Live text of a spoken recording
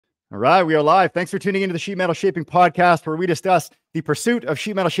All right, we are live. Thanks for tuning into the Sheet Metal Shaping podcast, where we discuss the pursuit of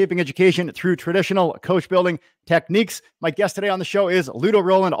sheet metal shaping education through traditional coach building techniques. My guest today on the show is Ludo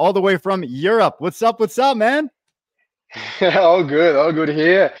Rolland, all the way from Europe. What's up? What's up, man? All good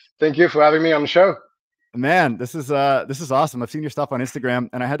here. Thank you for having me on the show. Man, this is awesome. I've seen your stuff on Instagram,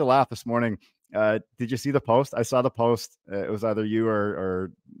 and I had to laugh this morning. Did you see the post? I saw the post. It was either you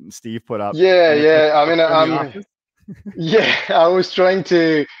or Steve put up. Yeah. I mean, yeah, I was trying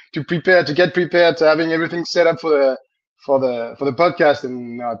to prepare, to get prepared, to having everything set up for the podcast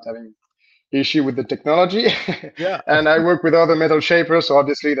and not having issue with the technology. Yeah. And I work with other metal shapers, so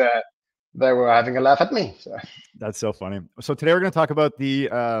obviously they were having a laugh at me. So. That's so funny. So today we're going to talk about the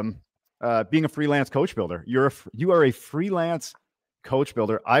being a freelance coach builder. You are a freelance coach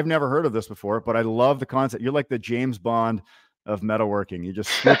builder. I've never heard of this before, but I love the concept. You're like the James Bond of metalworking. You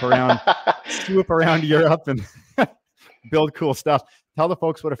just swoop around Europe and build cool stuff. Tell the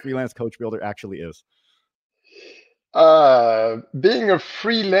folks what a freelance coach builder actually is. Being a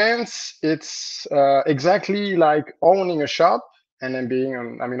freelance, it's exactly like owning a shop and then being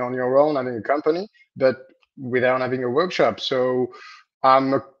on your own, having a company, but without having a workshop. So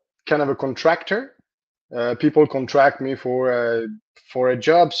I'm kind of a contractor. People contract me for a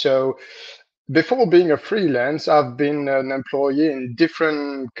job. So before being a freelance, I've been an employee in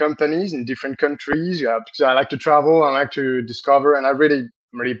different companies in different countries. Yeah, because I like to travel, I like to discover, and I'm really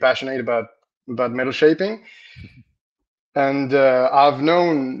passionate about metal shaping. And I've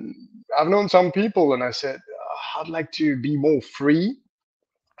known some people, and I said I'd like to be more free,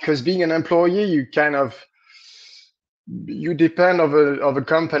 because being an employee, you depend of a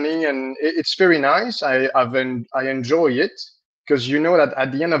company, and it's very nice. I enjoy it, because you know that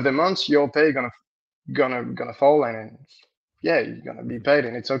at the end of the month your pay gonna fall, and yeah, you're gonna be paid,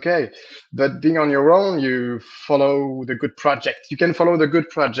 and it's okay. But being on your own, you follow the good project. You can follow the good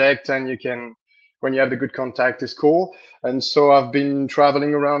project, and you can, when you have the good contact, is cool. And so I've been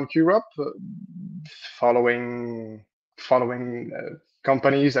traveling around Europe, following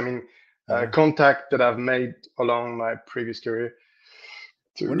companies. Contact that I've made along my previous career.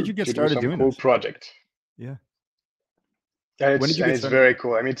 When did you get started doing cool this project? Yeah. It's very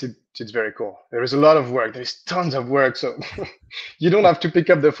cool. I mean, it's very cool. There is a lot of work. There's tons of work. So you don't have to pick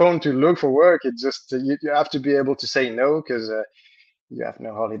up the phone to look for work. It's just you have to be able to say no, because you have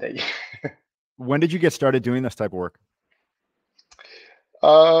no holiday. When did you get started doing this type of work?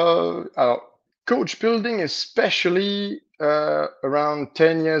 Coach building, especially around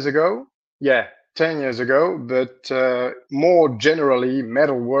 10 years ago. Yeah, 10 years ago. But more generally,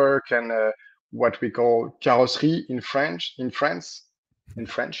 metal work and what we call carrosserie in France.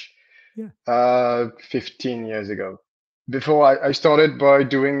 Yeah. 15 years ago. Before I started by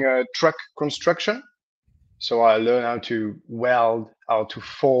doing truck construction. So I learned how to weld, how to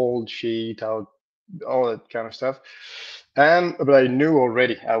fold sheet, all that kind of stuff. But I knew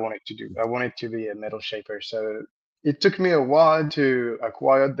already I wanted to be a metal shaper. So it took me a while to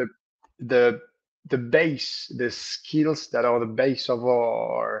acquire the base, the skills that are the base of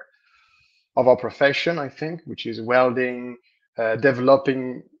our profession, I think, which is welding,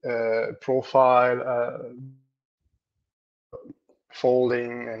 developing profile,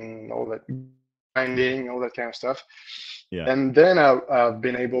 folding, and all that, grinding, all that kind of stuff. Yeah. And then I've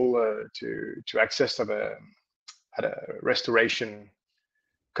been able to access at a restoration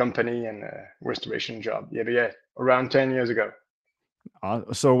company and a restoration job. Yeah, around 10 years ago.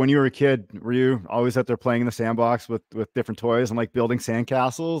 So when you were a kid, were you always out there playing in the sandbox with different toys and like building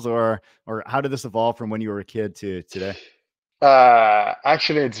sandcastles, or how did this evolve from when you were a kid to today?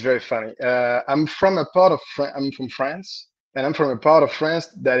 Actually, it's very funny. I'm from France, and I'm from a part of France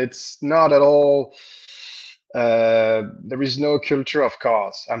that it's not at all. There is no culture of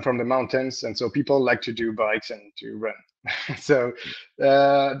cars. I'm from the mountains, and so people like to do bikes and to run. So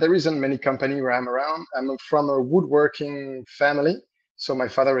there isn't many company where I'm around. I'm from a woodworking family, so my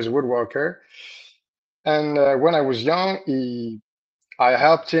father is a woodworker. And when I was young, I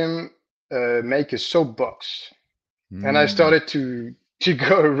helped him make a soapbox, and I started to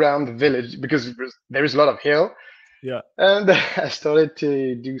go around the village, because there is a lot of hill. Yeah. And I started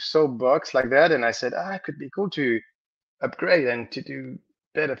to do soapbox like that, and I said, it could be cool to upgrade and to do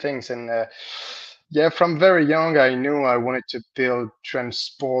better things. And yeah, from very young, I knew I wanted to build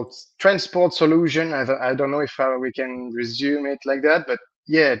transport solution. I don't know if we can resume it like that, but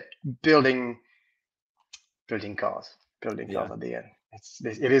yeah, building cars at the end.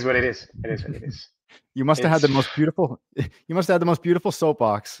 It is what it is. It is what it is. You must have had the most beautiful. You must have had the most beautiful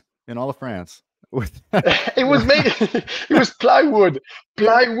soapbox in all of France. It was made. It was plywood,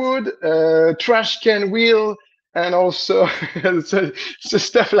 trash can wheel, and also so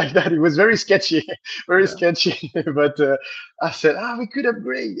stuff like that. It was very sketchy, very Yeah. sketchy. But I said, we could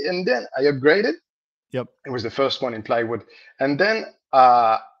upgrade, and then I upgraded. Yep. It was the first one in plywood, and then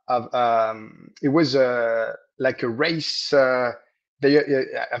it was like a race. They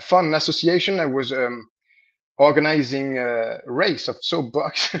a fun association. I was organizing a race of soap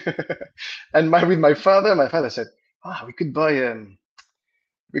box, and with my father. My father said, we could buy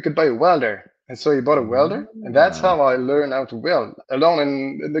a welder. And so he bought a welder, and that's Ah. how I learned how to weld. Alone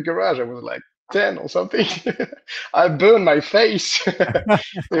in the garage, I was like 10 or something. I burned my face.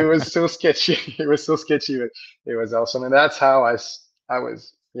 It was so sketchy. It was so sketchy, but it was awesome. And that's how I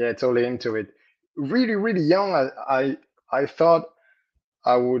was, yeah, totally into it. Really, really young, I thought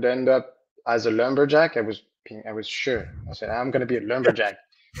I would end up as a lumberjack. I was sure. I said, I'm going to be a lumberjack.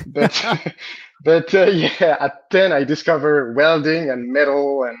 But yeah, at 10, I discovered welding and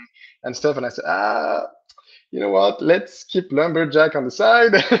metal and stuff. And I said, you know what? Let's keep lumberjack on the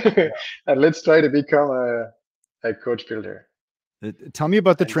side and let's try to become a coach builder. Tell me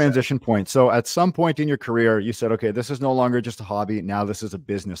about the And transition point. So at some point in your career, you said, okay, this is no longer just a hobby. Now this is a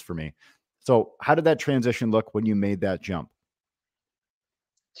business for me. So how did that transition look when you made that jump?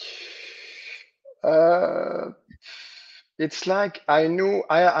 It's like I knew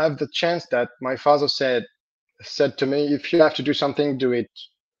I have the chance that my father said to me, if you have to do something, do it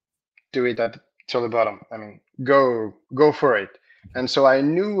at till the bottom. I mean, go for it. And so I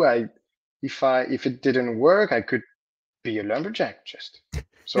knew if it didn't work, I could be a lumberjack just.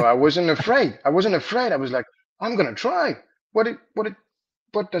 So I wasn't afraid. I wasn't afraid. I was like, I'm gonna try. What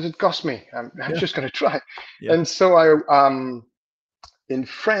does it cost me? I'm just gonna try. Yeah. And so in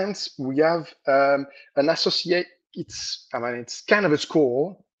France we have an associate. It's kind of a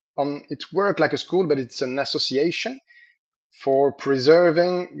school. It's work like a school, but it's an association for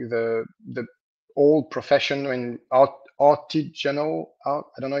preserving the old profession in artisanal. I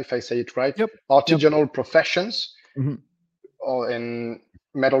don't know if I say it right. Yep. Artisanal professions, Mhm. or in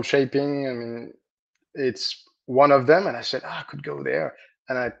metal shaping. I mean, it's one of them. And I said, I could go there,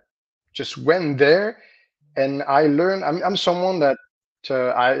 and I just went there, and I learned. I'm someone that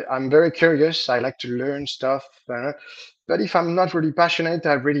I'm very curious. I like to learn stuff, but if I'm not really passionate,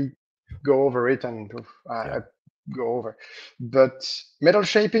 I really go over it and I go over. But metal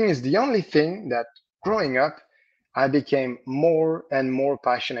shaping is the only thing that growing up I became more and more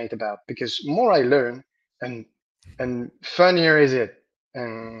passionate about, because more I learn, and funnier is it,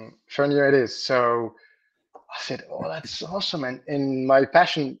 and funnier it is. So I said, oh, that's awesome, and my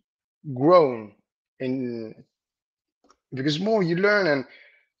passion grown in, because more you learn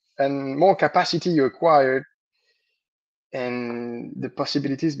and more capacity you acquired, and the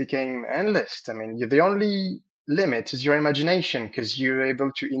possibilities became endless. I mean, the only limit is your imagination, because you're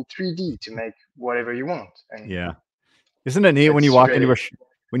able to in 3D to make whatever you want. And Yeah. Isn't it neat when you it's walk into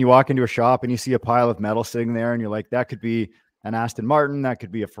really a shop and you see a pile of metal sitting there and you're like, that could be an Aston Martin, that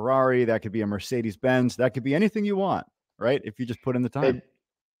could be a Ferrari, that could be a Mercedes Benz, that could be anything you want, right? If you just put in the time.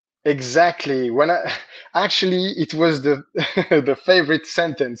 exactly. When I actually, it was the the favorite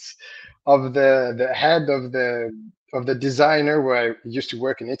sentence of the head of the designer where I used to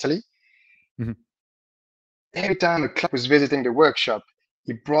work in Italy. Mhm. Every time a client was visiting the workshop,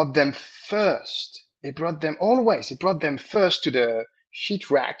 he brought them first. He brought them always. He brought them first to the sheet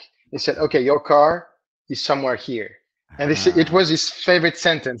rack. He said, "Okay, your car is somewhere here." And it was his favorite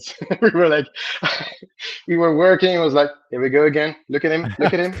sentence. We were like, we were working. It was like, here we go again. Look at him.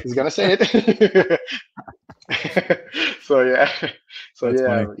 Look at him. He's gonna say it. So yeah, That's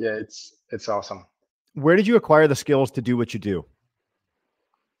funny. yeah. It's awesome. Where did you acquire the skills to do what you do?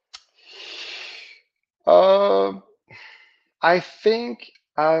 Uh, I think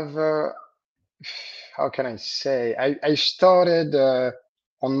I've. How can I say? I started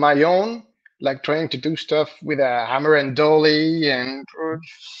on my own, like trying to do stuff with a hammer and dolly, and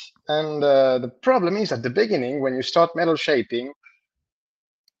the problem is at the beginning when you start metal shaping,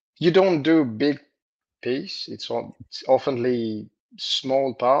 you don't do big piece. It's oftenly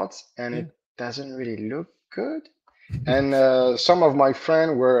small parts, and Yeah. it doesn't really look good. And some of my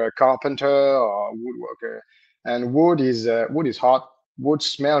friends were a carpenter or woodworker, and wood is hot. Wood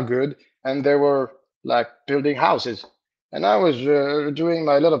smell good, and they were like building houses. And I was doing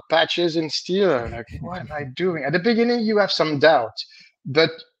my little patches in steel. I'm like, what am I doing? At the beginning, you have some doubt, but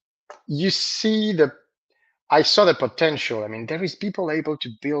you see I saw the potential. I mean, there is people able to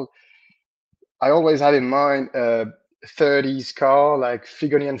build. I always had in mind 30s car like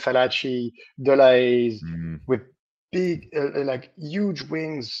Figoni and Fallaci, Delays Mm, with big, like huge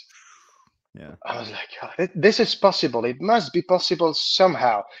wings. yeah. I was like, this is possible. It must be possible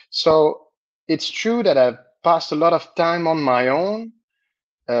somehow. So it's true that passed a lot of time on my own,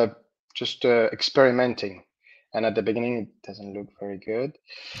 just experimenting. And at the beginning, it doesn't look very good.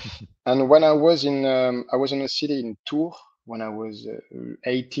 And when I was in a city in Tours when I was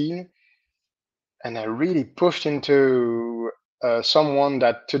 18, and I really pushed into someone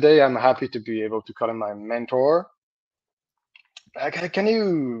that today I'm happy to be able to call him my mentor. Can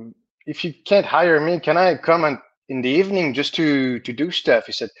you, if you can't hire me, can I come in the evening just to do stuff?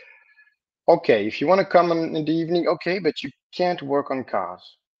 He said, okay, if you want to come in the evening, okay, but you can't work on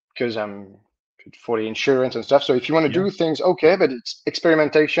cars because I'm for the insurance and stuff. So if you want to do things, okay, but it's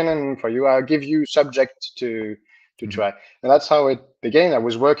experimentation, and for you, I'll give you subject to try. And that's how it began. I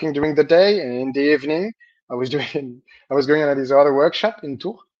was working during the day, and in the evening, I was going on this other workshop in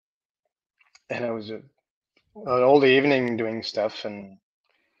Tours, and I was all the evening doing stuff, and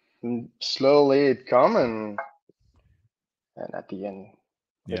slowly it come, and at the end,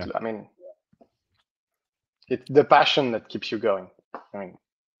 I mean, it's the passion that keeps you going. I mean,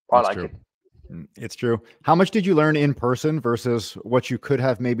 I like it. It's true. How much did you learn in person versus what you could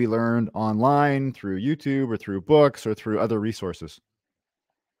have maybe learned online through YouTube or through books or through other resources?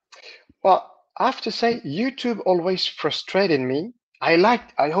 Well, I have to say, YouTube always frustrated me. I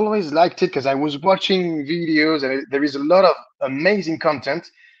always liked it because I was watching videos, and there is a lot of amazing content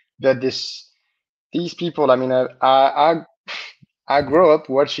that these people. I mean, I grew up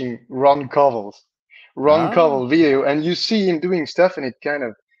watching Ron Covell's video, and you see him doing stuff, and it kind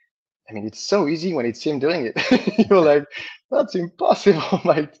of, I mean, it's so easy when it's him doing it. You're like, that's impossible,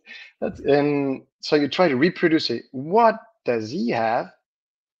 mate. And so you try to reproduce it. What does he have?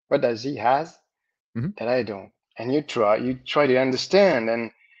 What does he has that I don't? And you try to understand,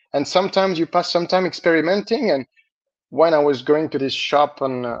 and sometimes you pass some time experimenting. And when I was going to this shop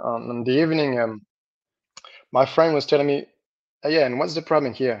on the evening, my friend was telling me, yeah, and what's the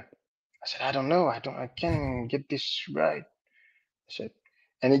problem here? I said, I don't know. I can't get this right. I said,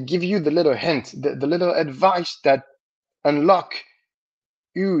 and it give you the little hint, the little advice that unlock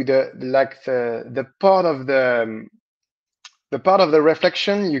you the part of the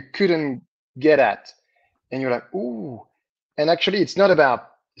reflection you couldn't get at, and you're like, ooh. And actually, it's not about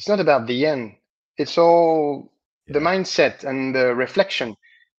the end. It's all the mindset and the reflection,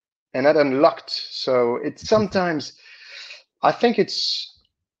 and that unlocked. So it's sometimes, I think it's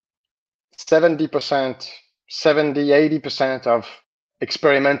 70%, 80% of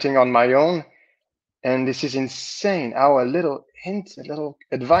experimenting on my own. And this is insane how a little hint, a little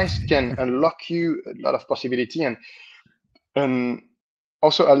advice can unlock you a lot of possibility, and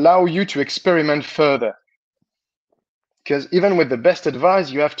also allow you to experiment further. Because even with the best advice,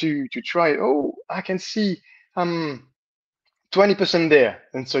 you have to try it. Oh, I can see I'm 20% there.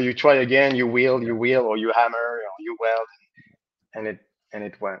 And so you try again, you wheel, or you hammer, or you weld, and it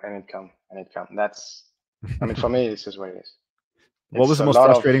went, and it come. That's, I mean, for me, this is what it is. What was the most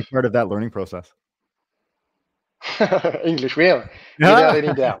frustrating part of that learning process? Englishwheel, without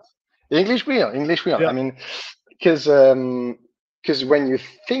any doubt. Englishwheel. Yeah. I mean, because when you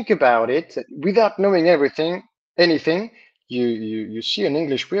think about it, without knowing anything, you see an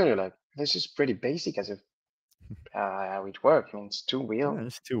Englishwheel, you're like, this is pretty basic as how it works. I mean, it's two wheels. Yeah,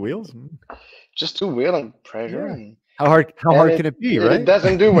 just two wheels. Just two wheel and pressure. Yeah. And how hard can it be, right? It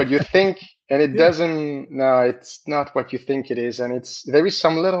doesn't do what you think, and it doesn't. No, it's not what you think it is, and there is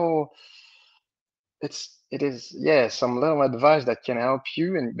some little. It is some little advice that can help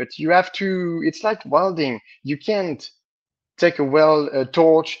you, but you have to. It's like welding. You can't take a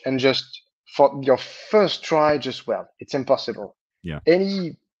torch and just for your first try just weld. It's impossible. Yeah.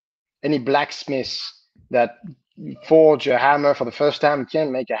 Any blacksmith that forge a hammer for the first time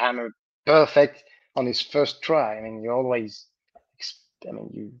can make a hammer perfect on his first try. I mean, you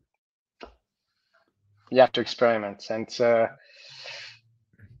have to experiment, and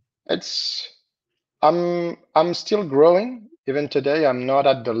I'm still growing. Even today, I'm not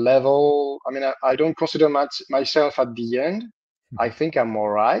at the level. I mean, I don't consider myself at the end. I think I'm all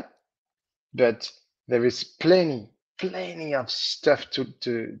right, but there is plenty of stuff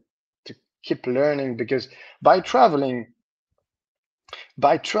to keep learning, because by traveling,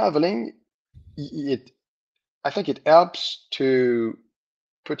 I think it helps to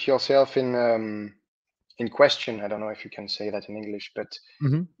put yourself in question. I don't know if you can say that in English, but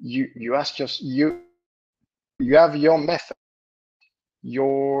you ask you have your method,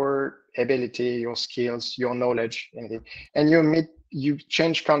 your ability, your skills, your knowledge, and you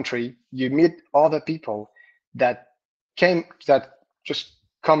change country, you meet other people that just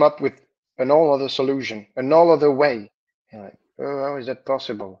come up with an all other solution, an all other way. You're like, oh, how is that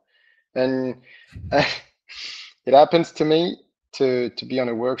possible? And it happens to me to be on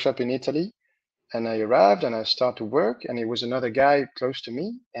a workshop in Italy, And I arrived and I started to work, and it was another guy close to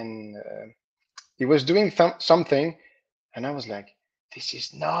me, and he was doing something, and I was like, this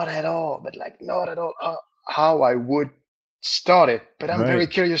is not at all, but like not at all how I would start it. But I'm Right. very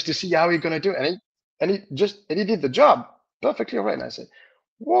curious to see how he's gonna do it. And he did the job perfectly all right. And I said,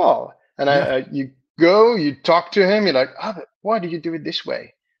 whoa. And Yeah. you talk to him, you're like, but why do you do it this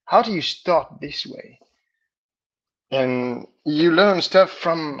way? How do you start this way? And you learn stuff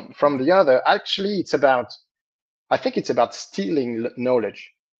from the other. Actually, I think it's about stealing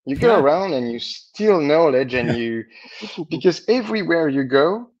knowledge. You go Yeah. around and you steal knowledge, and because everywhere you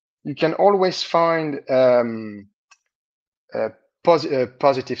go, you can always find a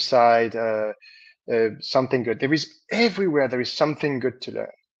positive side, something good. Everywhere there is something good to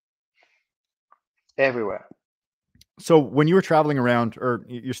learn. Everywhere. So when you were traveling around, or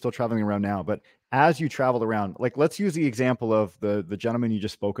you're still traveling around now, but as you traveled around, like, let's use the example of the gentleman you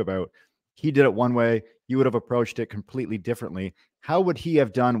just spoke about. He did it one way. You would have approached it completely differently. How would he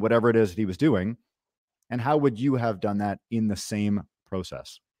have done whatever it is that he was doing? And how would you have done that in the same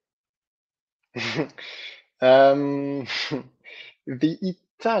process? The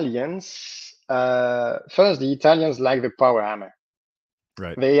Italians, first, the Italians like the power hammer.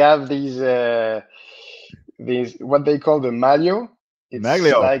 Right. They have these what they call the maglio. It's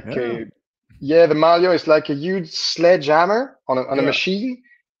Maglio. like the maglio is like a huge sledgehammer on a machine,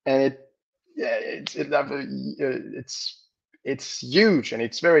 and it's huge and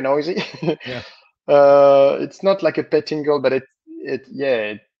it's very noisy. Yeah. It's not like a pettingle, but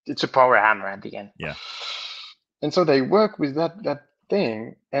it's a power hammer at the end. Yeah. And so they work with that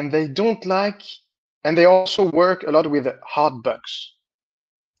thing, and they don't like, and they also work a lot with hard bugs.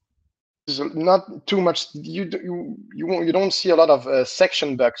 There's not too much. You don't see a lot of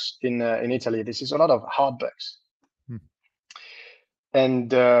section bugs in Italy. This is a lot of hard bugs,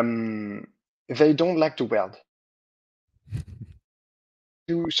 and they don't like to weld.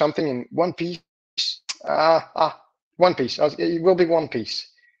 Do something in one piece. One piece. It will be one piece.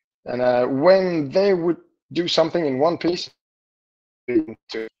 And when they would do something in one piece,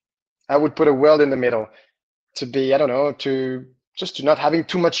 I would put a weld in the middle to be, I don't know, to not having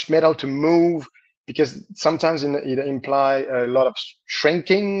too much metal to move, because sometimes it imply a lot of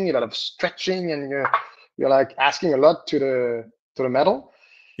shrinking, a lot of stretching, and you're like asking a lot to the metal.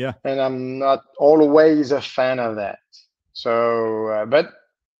 Yeah. And I'm not always a fan of that. So, but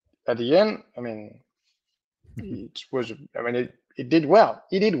at the end, I mean, it did well.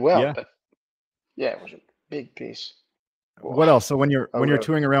 It did well, Yeah. but yeah, it was a big piece. What else? So when you're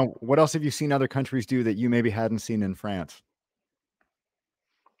touring around, what else have you seen other countries do that you maybe hadn't seen in France?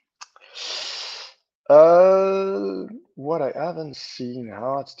 What I haven't seen,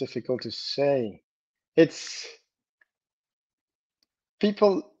 it's difficult to say. It's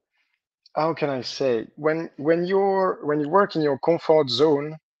people. How can I say? When you work in your comfort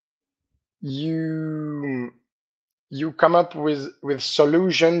zone, you come up with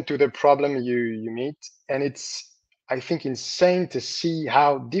solution to the problem you meet, and it's, I think, insane to see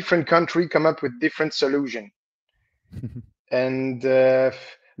how different country come up with different solution. And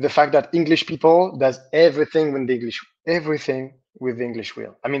the fact that English people does everything with the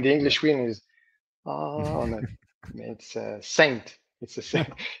Englishwheel. I mean, the Englishwheel is it's a saint. It's a saint.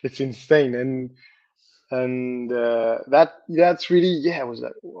 It's insane, and that's really, I was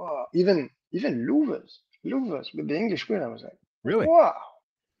like, wow. Even louvers with the Englishwheel, I was like, Really? wow.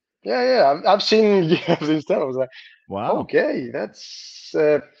 Yeah. I've seen stuff. I was like, wow. Okay, that's.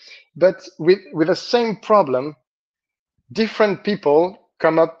 But with the same problem, different people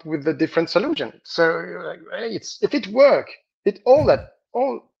come up with a different solution. So you're like, hey, if it work, I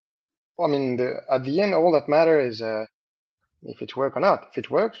mean, at the end, all that matters is if it work or not. If it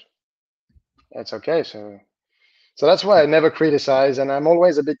works, that's okay. So that's why I never criticize, and I'm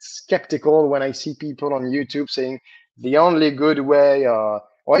always a bit skeptical when I see people on YouTube saying the only good way, or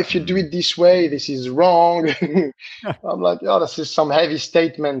if you do it this way, this is wrong. I'm like, this is some heavy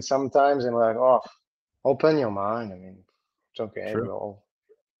statement sometimes, and like, open your mind. I mean, it's okay.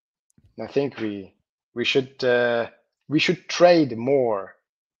 I think we should trade more.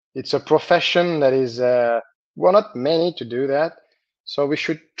 It's a profession that is we're not many to do that, so we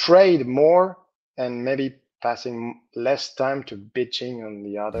should trade more, and maybe passing less time to bitching on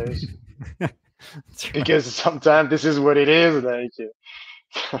the others. Because sometimes this is what it is. Like,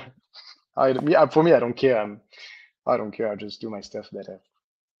 for me, I don't care. I don't care. I just do my stuff better.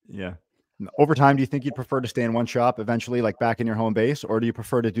 Yeah. Over time, do you think you'd prefer to stay in one shop eventually, like back in your home base, or do you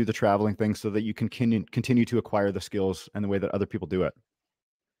prefer to do the traveling thing so that you can continue to acquire the skills and the way that other people do it?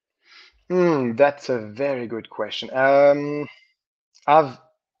 That's a very good question.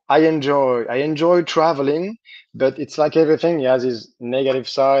 I enjoy traveling, but it's like everything. It has its negative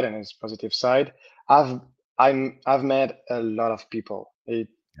side and its positive side. I've I've met a lot of people. Yeah.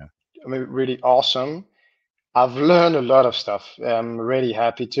 I mean, really awesome. I've learned a lot of stuff. I'm really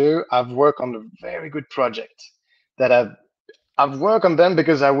happy too. I've worked on a very good project that I've worked on them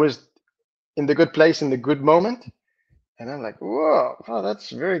because I was in the good place in the good moment. And I'm like, whoa, oh,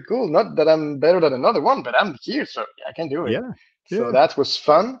 that's very cool. Not that I'm better than another one, but I'm here, so I can do it. Yeah. So Yeah. that was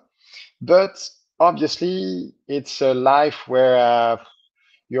fun. But obviously, it's a life where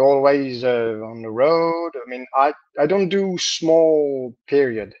you're always on the road. I mean, I don't do small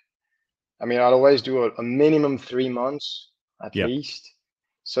period. I mean, I'll always do a minimum 3 months at Yeah. least.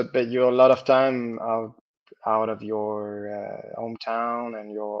 So, but you're a lot of time out of your hometown,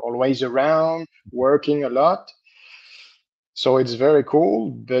 and you're always around working a lot. So it's very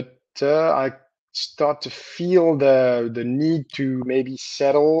cool. But I start to feel the need to maybe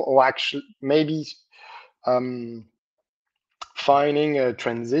settle, or actually maybe um, finding a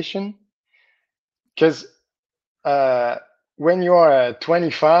transition, because uh, when you are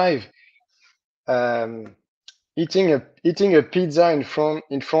 25, um, eating a pizza in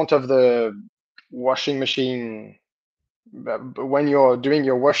front of the washing machine, but when you're doing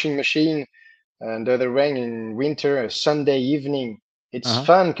your washing machine under the rain in winter, a Sunday evening, it's Uh-huh.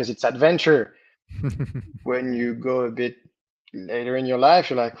 fun because it's adventure. When you go a bit later in your life,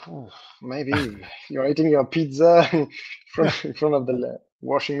 you're like, "Oh, maybe you're eating your pizza in front of the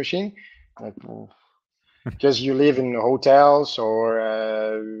washing machine, like, because you live in hotels, or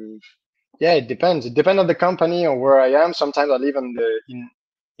yeah, it depends. It depends on the company or where I am. Sometimes I live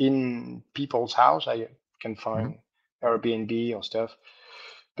in people's house. I can Mhm. find Airbnb or stuff,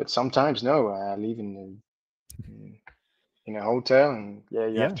 but sometimes no. I live in a hotel, and yeah,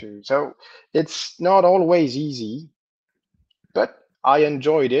 you have Yeah. to. So it's not always easy, but I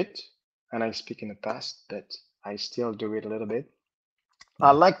enjoyed it, and I speak in the past, but I still do it a little bit.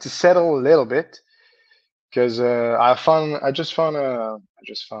 I Yeah. like to settle a little bit because I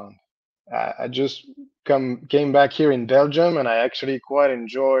just came back here in Belgium, and I actually quite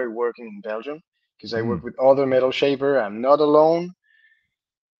enjoy working in Belgium because I Mm. work with other metal shaper. I'm not alone,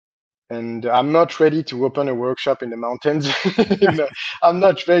 and I'm not ready to open a workshop in the mountains. No, I'm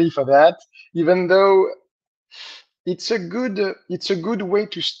not ready for that. Even though it's a good way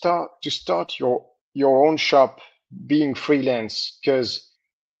to start your own shop, being freelance, because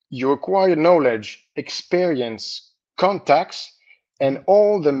you acquire knowledge, experience, contacts, Yeah. and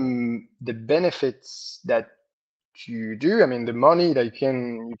all the benefits that you do. I mean, the money that you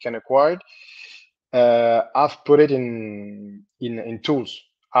can acquire. I've put it in tools.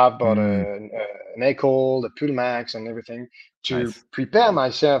 I've bought Mm. an echo, the pullmax, and everything to Nice. prepare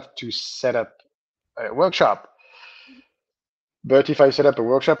myself to set up a workshop. But if I set up a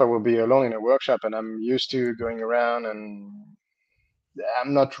workshop, I will be alone in a workshop, and I'm used to going around, and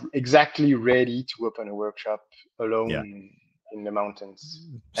I'm not exactly ready to open a workshop Yeah. alone in the mountains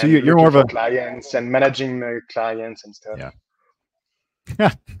So and you're more looking of a for clients and managing my clients and stuff. yeah.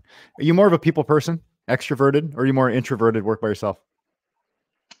 Are you more of a people person, extroverted, or are you more introverted, work by yourself?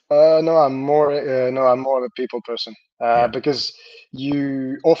 No, I'm more of a people person Yeah. because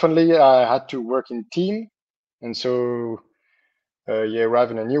you oftenly I had to work in team, and so you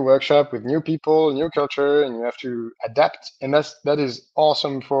arrive in a new workshop with new people, new culture, and you have to adapt, and that is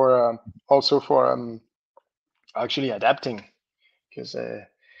awesome for also for actually adapting, because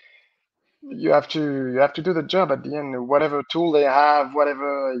you have to do the job at the end. Whatever tool they have,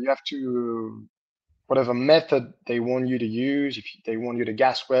 whatever method they want you to use, if they want you to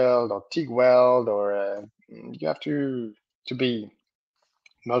gas weld or TIG weld, or you have to be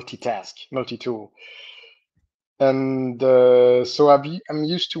multitask, multi-tool. And so I'm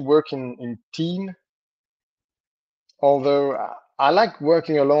used to working in team, although I like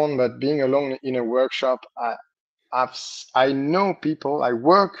working alone, but being alone in a workshop, I know people, I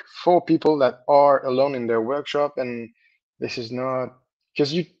work for people that are alone in their workshop, and this is not,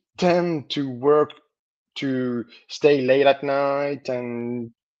 because you tend to work to stay late at night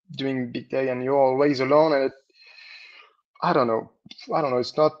and doing big day, and you're always alone, and I don't know. I don't know.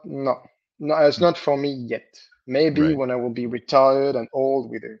 It's not no no. It's Mm. not for me yet. Maybe Right. when I will be retired and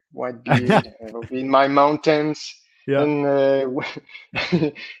old with a white beard, I will be in my mountains Yeah. and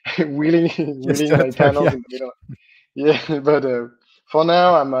wheeling Just wheeling my yeah. panels in the middle. Yeah, but for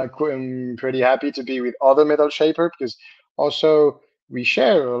now, I'm pretty happy to be with other metal shaper, because also we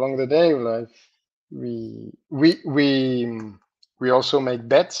share along the day. Like we we we we also make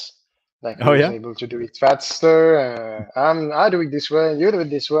bets, like Oh who is yeah. able to do it faster. I do it this way, you do it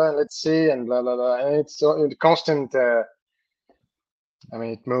this way. Let's see, and blah blah blah. And it's so, a constant I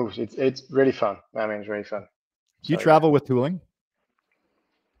mean, it moves. It's really fun. I mean, it's really fun. Do you So yeah. travel with tooling?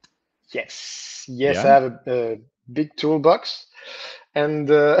 Yes, I Yeah. have a big toolbox, and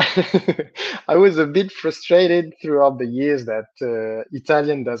I was a bit frustrated throughout the years that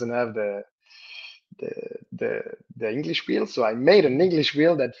Italian doesn't have the the the English wheel. So I made an English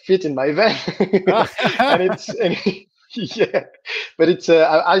wheel that fit in my van, and yeah, but it's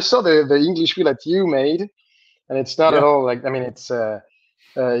I saw the English wheel that you made, and it's not Yeah. at all like, I mean,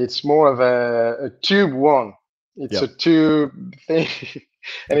 it's more of a tube one. It's Yep. a tube thing,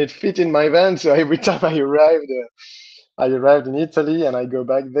 and it fit in my van. So every time I arrived in Italy and I go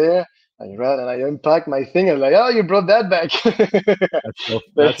back there, I arrive and I unpack my thing and like, oh, you brought that back.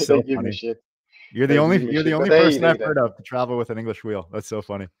 That's They so give me funny. shit. You're the They only give me you're the shit, but only hey, person I've they heard of to travel with an English wheel. That's so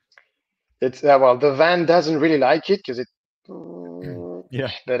funny. it's well, the van doesn't really like it because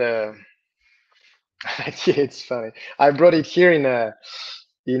Yeah. but yeah, it's funny. I brought it here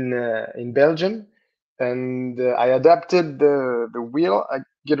in Belgium, and I adapted the wheel. I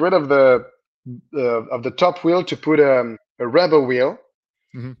get rid of the top wheel to put a rubber wheel.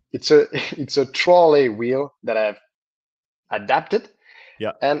 Hmm. It's a it's a trolley wheel that I've adapted,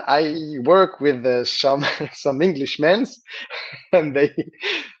 Yeah. and I work with some some Englishmen, and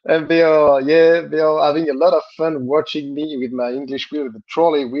they are having a lot of fun watching me with my English wheel, the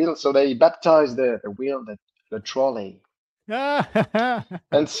trolley wheel. So they baptized the wheel the trolley.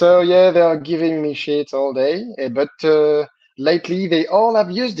 And so yeah, they are giving me shit all day, but lately they all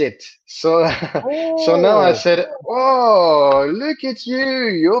have used it. So so now I Oh. said, "Oh, look at you!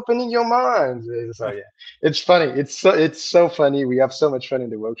 You're opening your mind." So yeah, it's funny. It's so funny. We have so much fun in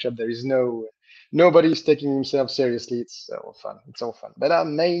the workshop. There is nobody's taking himself seriously. It's all fun. It's all fun. But I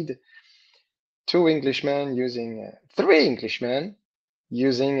made two Englishmen using three Englishmen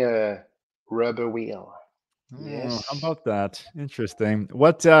using a rubber wheel. Oh, how Yes. about that? Interesting. Yeah, I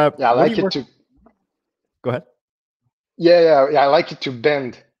What do like you it work? to. Go ahead. Yeah. I like it to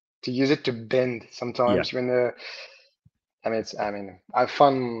bend, to use it to bend Yeah. sometimes when I mean, I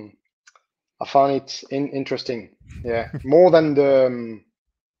found it interesting. Yeah, more than the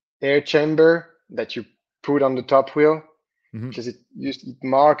air chamber that you put on the top wheel Hmm. because it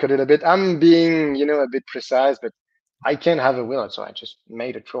mark a little bit. I'm being, a bit precise, but I can have a wheel, so I just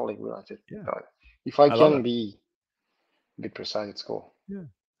made a trolley wheel. I said, Yeah. "Oh, if I I love can it. be a bit precise, it's cool." Yeah.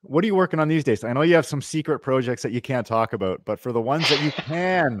 What are you working on these days? I know you have some secret projects that you can't talk about, but for the ones that you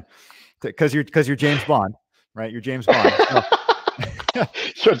can, because you're James Bond, right? You're James Bond.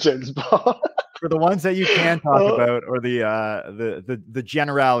 So You're James Bond. for the ones that you can talk Oh, about, or the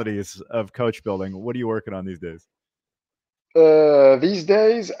generalities of coach building, what are you working on these days? these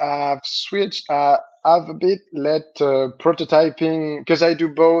days, I've switched. I've a bit let prototyping because I do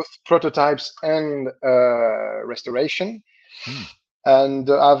both prototypes and restoration. Hmm. And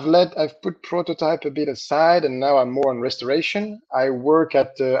I've put prototype a bit aside, and now I'm more on restoration. I work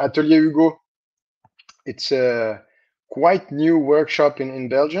at Atelier Hugo. It's a quite new workshop in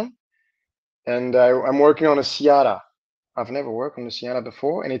Belgium, and I'm working on a Ciara. I've never worked on a Ciara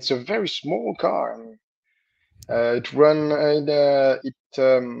before, and it's a very small car. It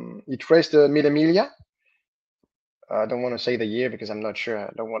raced the Mid Emilia. I don't want to say the year because I'm not sure.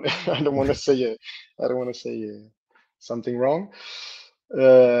 I don't want I don't want to say I don't want to say something wrong.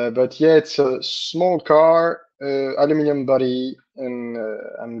 But yeah, it's a small car, aluminum body, and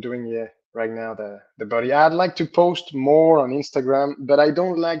I'm doing right now the body. I'd like to post more on Instagram, but I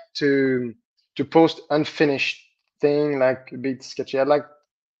don't like to post unfinished thing like a bit sketchy. I'd like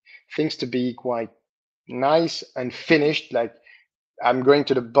things to be quite nice and finished. Like I'm going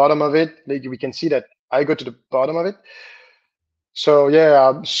to the bottom of it. Like we can see that I go to the bottom of it. So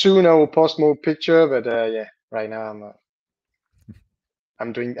yeah, soon I will post more picture. But yeah, right now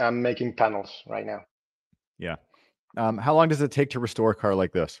I'm making panels right now. Yeah. How long does it take to restore a car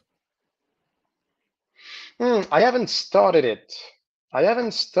like this? I haven't started it. I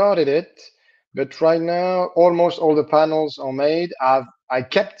haven't started it, but right now almost all the panels are made. I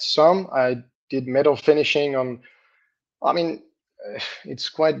kept some. I did metal finishing on. I mean, it's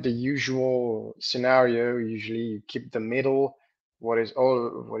quite the usual scenario. Usually, you keep the middle. What is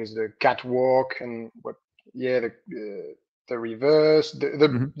the catwalk and what? Yeah, the reverse,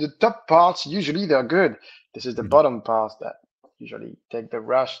 Mhm. the top parts. Usually, they're good. This is the Mhm. bottom parts that usually take the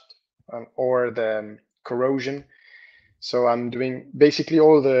rust or the corrosion. So I'm doing basically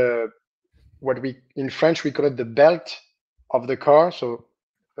all the what we in French we call it the belt of the car. So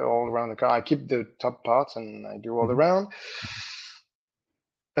all around the car, I keep the top parts and I do all Mhm. around.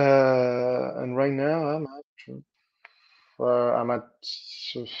 And right now uh, I'm at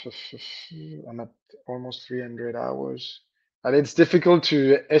I'm at almost 300 hours. and it's difficult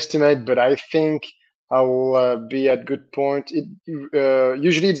to estimate, but I think I will be at good point.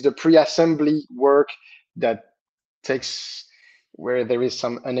 Usually it's the pre-assembly work that takes where there is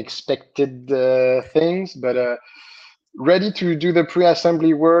some unexpected things, but ready to do the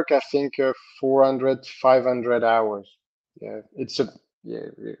pre-assembly work, I think 400, 500 hours. Yeah, it's a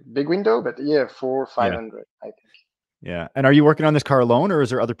big window, but yeah, Yeah. 500, I think. Yeah. And are you working on this car alone, or is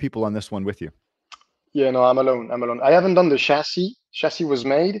there other people on this one with you? Yeah, no, I'm alone. I'm alone. I haven't done the chassis. Chassis was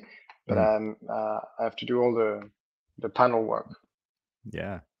made, but I have to do all the panel work,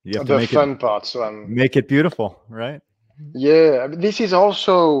 Yeah. You have to the fun part. So make it beautiful, right? yeah. This is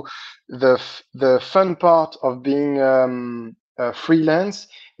also the fun part of being freelance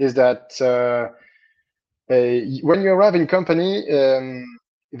is that when you arrive in company,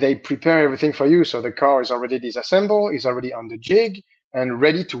 they prepare everything for you. So the car is already disassembled, is already on the jig and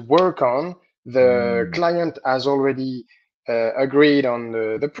ready to work on. The client has already agreed on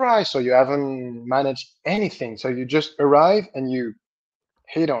the price, so you haven't managed anything. So you just arrive and you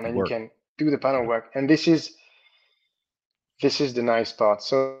hit on, and you can do the panel work. And this is the nice part.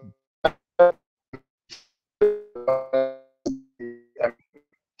 So I'm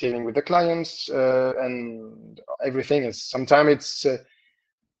dealing with the clients and everything is. Sometimes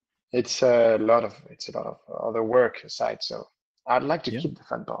it's a lot of other work aside. So I'd like to keep the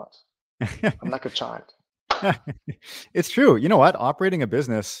fun part. I'm like a child. It's true. You know what? Operating a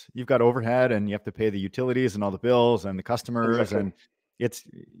business, you've got overhead and you have to pay the utilities and all the bills and the customers. Exactly. And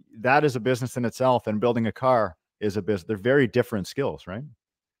that is a business in itself. And building a car is a business. They're very different skills, right?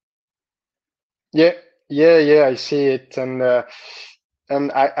 Yeah, I see it. And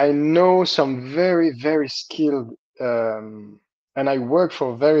I know some very, very skilled and I work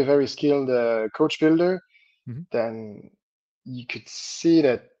for a very, very skilled coach builder. Then you could see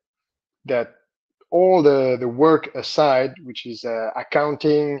that all the work aside, which is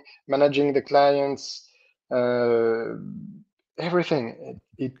accounting, managing the clients, everything,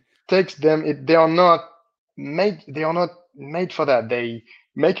 it takes them. They are not made for that. They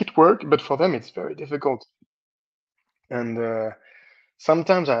make it work, but for them it's very difficult. And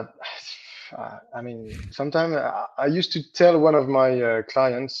sometimes sometimes I used to tell one of my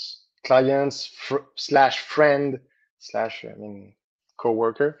clients slash friend slash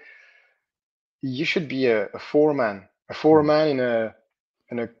coworker, you should be a foreman in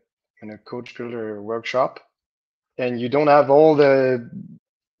a coach builder workshop, and you don't have all the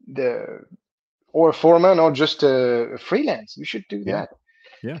or a foreman or just a freelance. You should do that.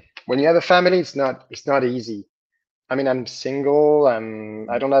 Yeah. When you have a family, it's not easy. I mean, I'm single.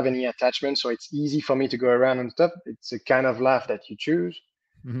 I don't have any attachment, so it's easy for me to go around and stuff. It's a kind of life that you choose,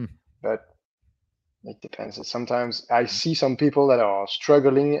 but it depends. Sometimes I see some people that are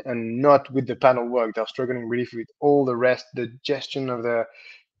struggling and not with the panel work. They're struggling really with all the rest, the gestion of the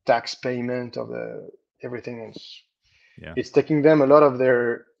tax payment of the everything. It's taking them a lot of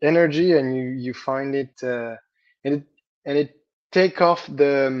their energy, and you find it and it take off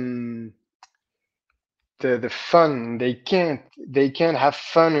the fun. They can't have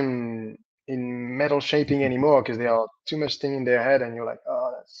fun in metal shaping anymore because they are too much thing in their head, and you're like,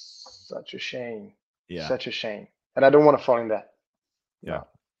 oh, that's such a shame. Such a shame. And I don't want to fall in that. Yeah. No.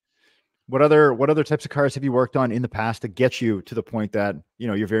 What other types of cars have you worked on in the past to get you to the point that,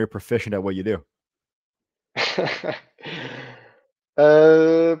 you're very proficient at what you do?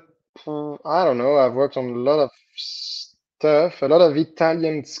 I don't know. I've worked on a lot of stuff, a lot of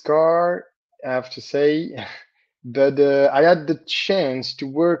Italian car, I have to say. But I had the chance to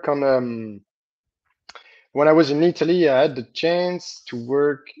work on when I was in Italy. I had the chance to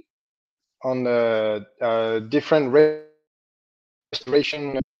work on different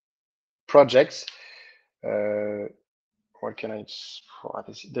restoration projects. What can I?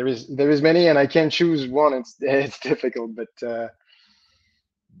 There is many, and I can't choose one. It's difficult, but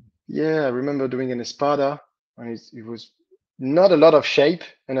yeah, I remember doing an Espada, and it was not a lot of shape,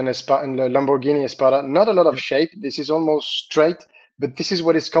 and an Espada, and the Lamborghini Espada, not a lot of shape. This is almost straight, but this is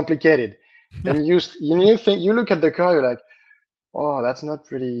what is complicated. And you look at the car, you're like, oh, that's not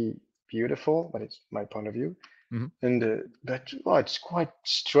really beautiful, but it's my point of view. And but it's quite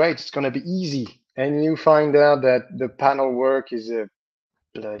straight. It's gonna be easy, and you find out that the panel work is a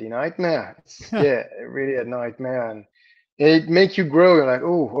bloody nightmare. It's really a nightmare, and it makes you grow. You're like,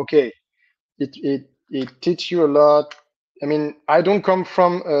 oh, okay. It teaches you a lot. I mean, I don't come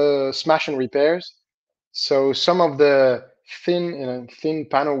from smash and repairs, so some of the thin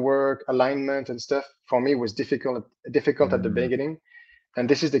panel work, alignment and stuff for me was difficult at the beginning. And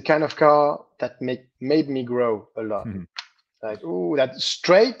this is the kind of car that made me grow a lot. Like, oh, that's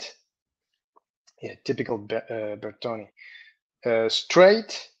straight. Yeah, typical Bertone.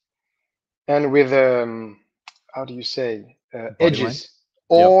 straight and with how do you say Body line? edges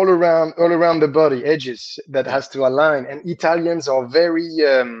all around the body, edges that has to align. And Italians are very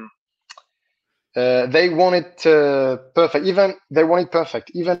they want it perfect. Even they want it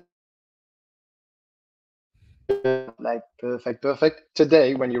perfect. Even like perfect.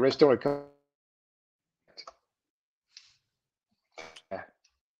 Today, when you restore a car,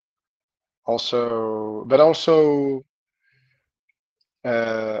 also, but also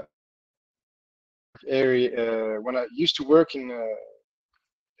area when I used to work in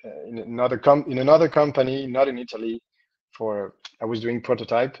another company, not in Italy. I was doing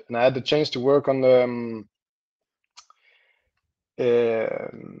prototype, and I had the chance to work on the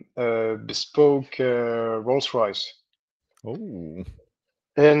bespoke Rolls Royce. Oh.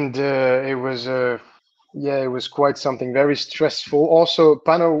 And it was it was quite something, very stressful. Also,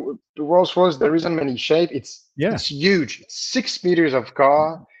 panel the Rolls Royce, there isn't many shape. It's huge. It's 6 meters of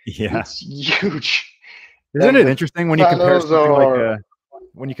car. Yeah, it's huge. Isn't it interesting when you compare something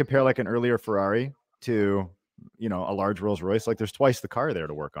like an earlier Ferrari to, you know, a large Rolls Royce? Like there's twice the car there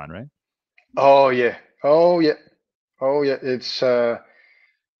to work on, right? Oh yeah. It's I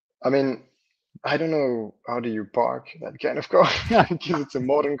mean, I don't know how do you park that kind of car because it's a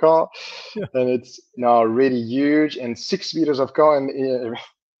modern car, and it's now really huge, and 6 meters of car,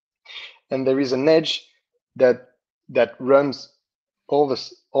 and there is an edge that runs all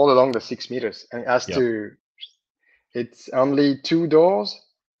along the 6 meters, and it has to. It's only 2 doors,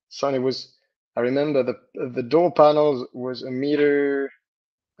 so it was. I remember the door panels was a meter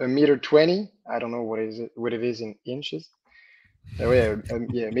 20. I don't know what it is in inches. Oh yeah,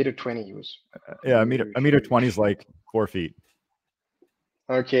 meter 20 was. Yeah, a meter 20 is like 4 feet.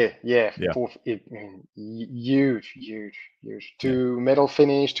 Okay, yeah. Huge. To metal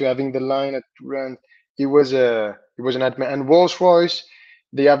finish, to having the line at run, it was a nightmare. And Rolls Royce,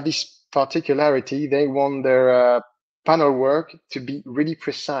 they have this particularity. They want their panel work to be really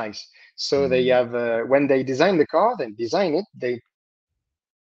precise. So they have when they design the car, they design it. They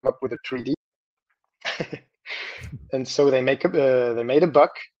come up with a 3D, and so they made a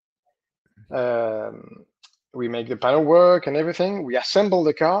buck. We make the panel work and everything. We assemble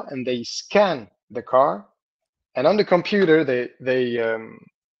the car, and they scan the car, and on the computer they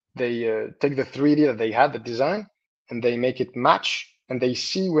take the 3D that they had, the design, and they make it match, and they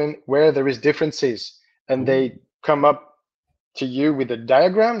see where there is differences, and they come up to you with a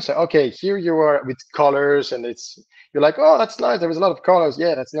diagram. So okay, here you are with colors, and you're like, oh, that's nice. There was a lot of colors.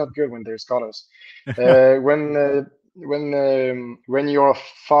 Yeah, that's not good when there's colors. When you're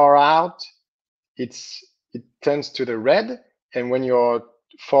far out, it tends to the red, and when you're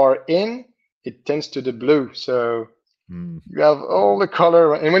far in, it tends to the blue. So you have all the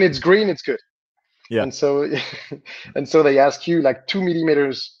color, and when it's green, it's good. Yeah. And so they ask you like 2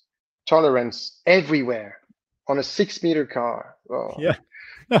 millimeters tolerance everywhere on a 6 meter car. Oh. Yeah.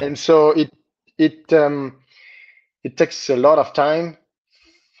 And so it takes a lot of time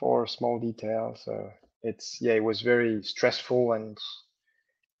for small details. So it was very stressful and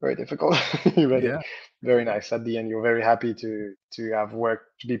very difficult. Very nice. At the end, you're very happy to have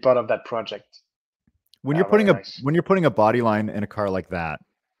worked, to be part of that project. When you're putting a body line in a car like that,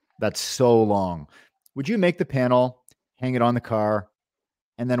 that's so long, would you make the panel, hang it on the car,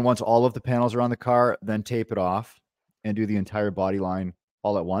 and then once all of the panels are on the car, then tape it off and do the entire body line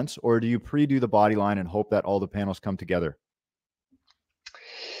all at once? Or do you pre-do the body line and hope that all the panels come together?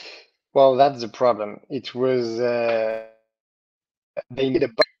 Well, that's the problem. It was they made a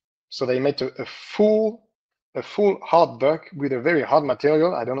buck, so they made a full hard buck with a very hard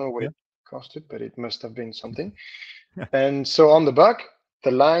material. I don't know what it costed, but it must have been something. And so on the buck,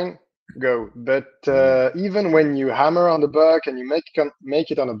 the line go. But even when you hammer on the buck and you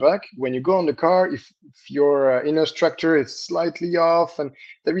make it on a buck, when you go on the car, if your inner structure is slightly off, and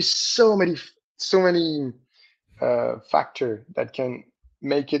there is so many factor that can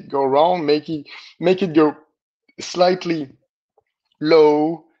make it go wrong, make it go slightly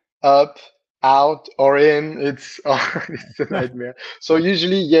low, up, out, or in. It's a nightmare. So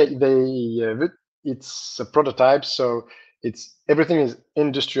usually, it's a prototype, so everything is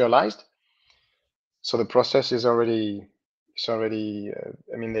industrialized. So the process is already. I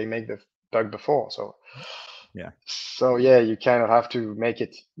mean, they make the bug before, so. So you kind of have to make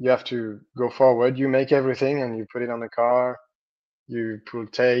it. You have to go forward. You make everything, and you put it on the car. You pull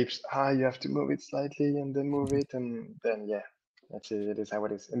tapes. You have to move it slightly, and then move it, and then that's it. It is how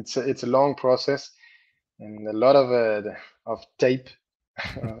it is. It's a long process, and a lot of tape.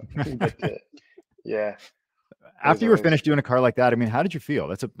 But After you were finished doing a car like that, I mean, how did you feel?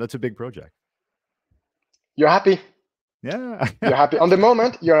 That's a big project. You're happy. Yeah. You're happy on the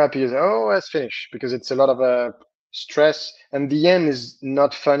moment. You're happy. Oh, let's finish, because it's a lot of stress, and the end is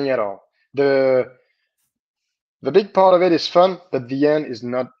not funny at all. The big part of it is fun, but the end is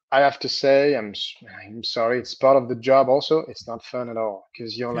not. I have to say, I'm sorry. It's part of the job. Also, it's not fun at all,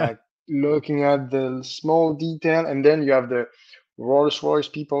 because you're Yeah. like looking at the small detail, and then you have the Rolls-Royce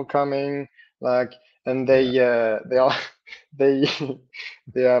people coming, like, and Yeah. they are they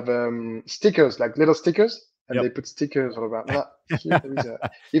they have stickers, like little stickers, and Yep. they put stickers all around. Well, here there is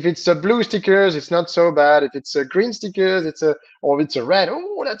a. If it's a blue stickers, it's not so bad. If it's a green stickers, or if it's a red.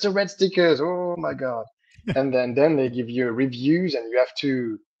 Oh, that's a red stickers. Oh my God! And then they give you reviews, and you have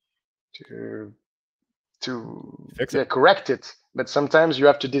to Fix it. yeah, correct it. But sometimes you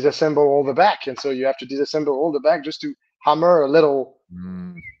have to disassemble all the back, and so you have to disassemble all the back just to hammer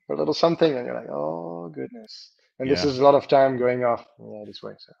Mm, a little something, and you're like, oh goodness. And this yeah. is a lot of time going off, yeah, this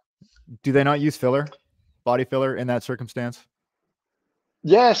way. So Do they not use filler, body filler in that circumstance?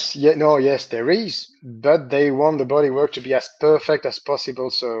 yes, yeah, no, yes, there is, but they want the bodywork to be as perfect as possible.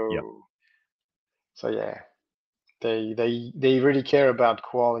 Yep. So yeah, they really care about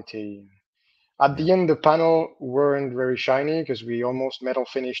quality. At Yeah. the end, the panel weren't very shiny because we almost metal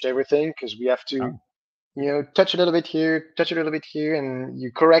finished everything, because we have to, Oh, touch a little bit here, touch a little bit here, and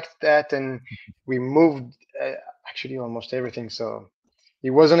you correct that, and we moved actually almost everything. So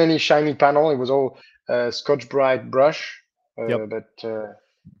it wasn't any shiny panel. It was all Scotch Brite brush, yep. but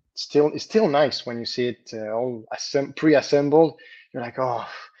it's still nice when you see it all pre-assembled. You're like, oh,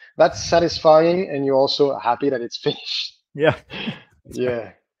 that's satisfying, and you're also happy that it's finished. Yeah.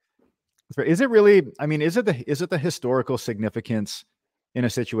 Yeah. That's right. Is it really, I mean, is it the historical significance in a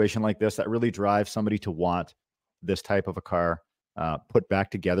situation like this that really drives somebody to want this type of a car put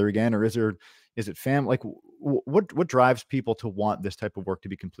back together again? Or is it like what drives people to want this type of work to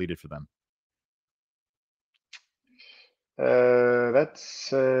be completed for them?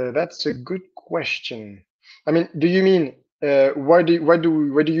 That's a good question. I mean, do you mean why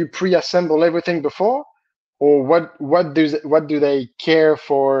do you pre-assemble everything before, or what do they care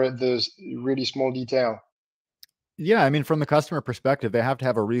for the really small detail? Yeah. I mean, from the customer perspective, they have to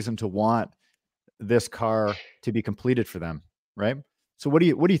have a reason to want this car to be completed for them. Right. So what do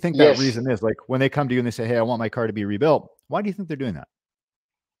you think that Yes. reason is? Like when they come to you and they say, hey, I want my car to be rebuilt. Why do you think they're doing that?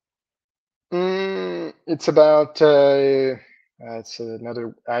 It's about it's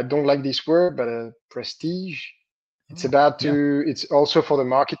another. I don't like this word, but prestige. It's Oh, about yeah. to. It's also for the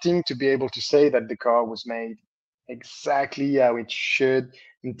marketing to be able to say that the car was made exactly how it should,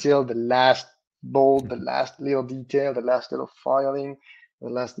 until the last bolt, the last little detail, the last little filing, the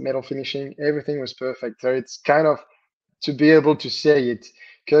last metal finishing. Everything was perfect. So it's kind of to be able to say it,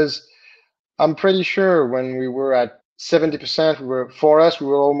 because I'm pretty sure when we were at 70%, we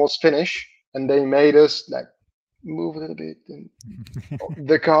were almost finished, and they made us like move a little bit, and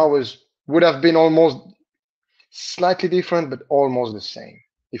the car would have been almost slightly different, but almost the same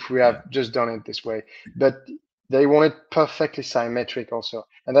if we Yeah. have just done it this way. But they want it perfectly symmetric also,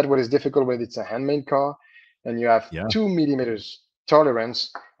 and that's what is difficult when it's a handmade car, and you have Yeah. 2 millimeters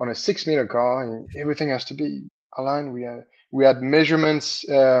tolerance on a 6 meter car, and everything has to be aligned. We had measurements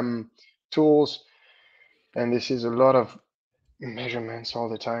tools, and this is a lot of measurements all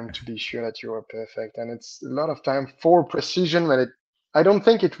the time to be sure that you are perfect, and it's a lot of time for precision. When it I don't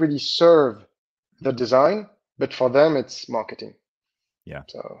think it really serve the design, but for them it's marketing. Yeah.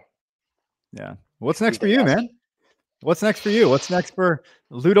 So Yeah. What's next if for they you, ask. man? What's next for you? What's next for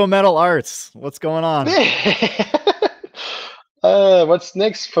Ludo Metal Arts? What's going on? What's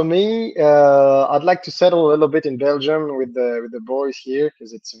next for me? I'd like to settle a little bit in Belgium with the boys here,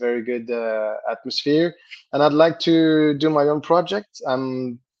 because it's a very good atmosphere, and I'd like to do my own project.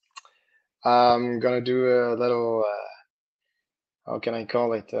 I'm gonna do a little how can I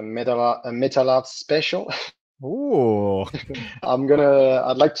call it, a metal art special. Ooh.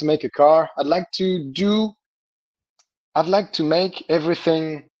 I'd like to make a car. I'd like to make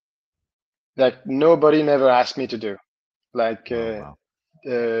everything that nobody never asked me to do, like Oh,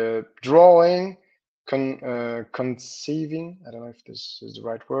 wow. drawing, conceiving. I don't know if this is the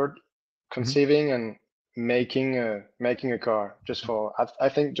right word. Mhm. Conceiving and making a car, just for I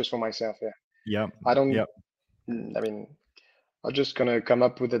think just for myself. Yeah, Yep. I don't. Yep. I mean, I'm just gonna come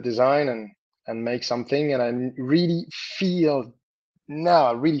up with a design and make something, and I really feel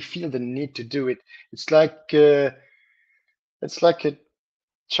the need to do it. It's like a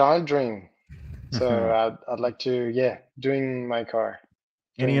child dream. So I'd like to, yeah, Any doing my car.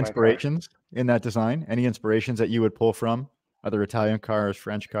 inspirations in that design? Any inspirations that you would pull from other Italian cars,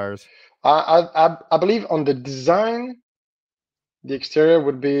 French cars? I believe on the design, the exterior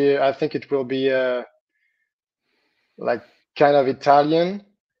would be. I think it will be like kind of Italian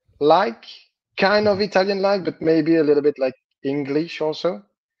like, but maybe a little bit like English also.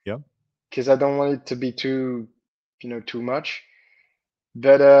 Yeah. Because I don't want it to be too, too much.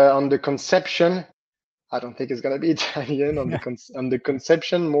 But on the conception, I don't think it's gonna be Italian. On the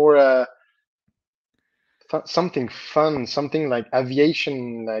conception, more something fun, something like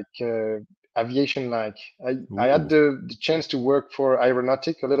aviation, aviation. I had the chance to work for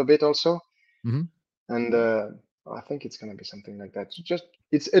aeronautic a little bit also, and I think it's gonna be something like that.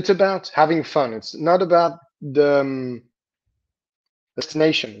 It's about having fun. It's not about the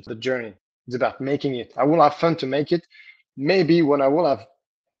destination, it's the journey. It's about making it. I will have fun to make it. Maybe when I will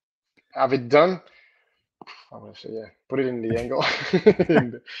have it done, I will say, yeah, put it in the angle.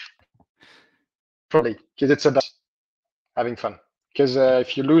 Probably, because it's about having fun. Because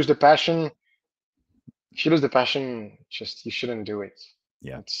if you lose the passion, just you shouldn't do it.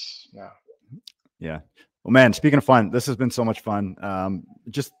 Yeah. No. Yeah. Well, man, speaking of fun, this has been so much fun.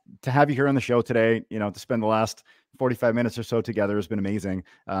 Just to have you here on the show today, to spend the last 45 minutes or so together has been amazing.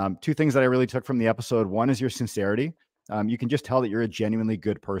 Two things that I really took from the episode. One is your sincerity. You can just tell that you're a genuinely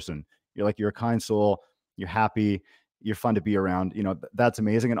good person. You're a kind soul. You're happy. You're fun to be around. That's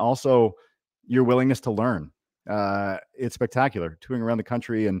amazing. And also your willingness to learn. It's spectacular. Touring around the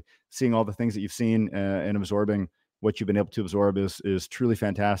country and seeing all the things that you've seen and absorbing what you've been able to absorb is truly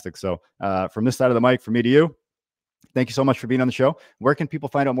fantastic. So from this side of the mic, from me to you, thank you so much for being on the show. Where can people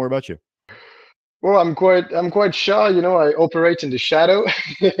find out more about you? Well, I'm quite shy. I operate in the shadow,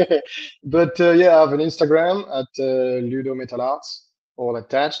 but yeah, I have an Instagram at Ludo Metal Arts, all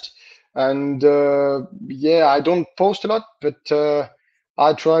attached. And yeah, I don't post a lot, but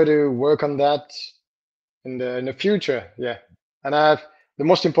I try to work on that in the future. Yeah, and the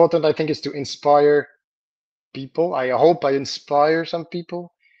most important, I think, is to inspire people. I hope I inspire some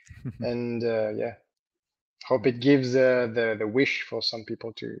people, and yeah, hope it gives the wish for some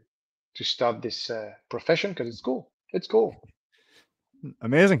people to start this profession, because it's cool. It's cool.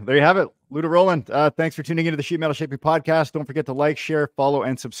 Amazing. There you have it. Ludo Rolland. Thanks for tuning into the Sheet Metal Shaping Podcast. Don't forget to like, share, follow,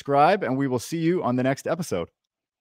 and subscribe, and we will see you on the next episode.